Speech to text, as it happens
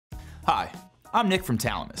Hi, I'm Nick from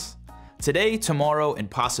Talamus. Today, tomorrow,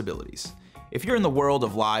 and possibilities. If you're in the world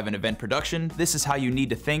of live and event production, this is how you need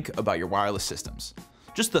to think about your wireless systems.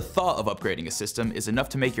 Just the thought of upgrading a system is enough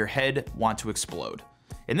to make your head want to explode.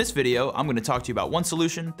 In this video, I'm going to talk to you about one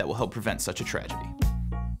solution that will help prevent such a tragedy.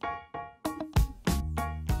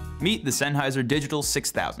 Meet the Sennheiser Digital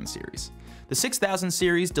 6000 series. The 6000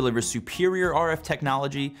 series delivers superior RF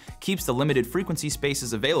technology, keeps the limited frequency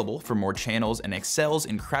spaces available for more channels, and excels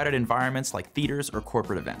in crowded environments like theaters or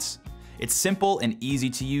corporate events. It's simple and easy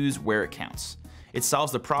to use where it counts. It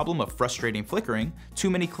solves the problem of frustrating flickering, too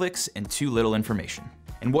many clicks, and too little information.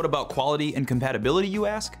 And what about quality and compatibility, you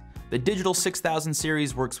ask? The Digital 6000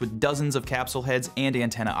 series works with dozens of capsule heads and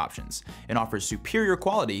antenna options, and offers superior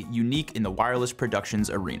quality unique in the wireless productions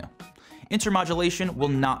arena. Intermodulation will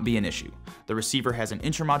not be an issue. The receiver has an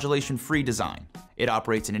intermodulation-free design. It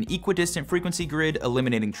operates in an equidistant frequency grid,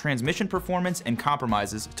 eliminating transmission performance and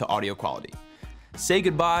compromises to audio quality. Say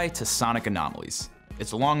goodbye to sonic anomalies.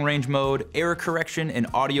 Its long-range mode, error correction, and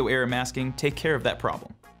audio error masking take care of that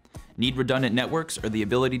problem. Need redundant networks or the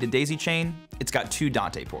ability to daisy chain? It's got 2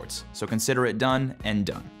 Dante ports, so consider it done and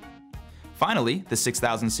done. Finally, the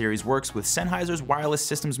 6000 series works with Sennheiser's Wireless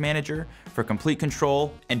Systems Manager for complete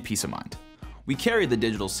control and peace of mind. We carry the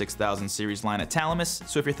Digital 6000 series line at Talamus,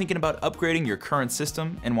 so if you're thinking about upgrading your current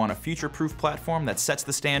system and want a future-proof platform that sets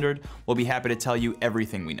the standard, we'll be happy to tell you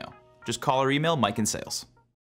everything we know. Just call or email Mike in sales.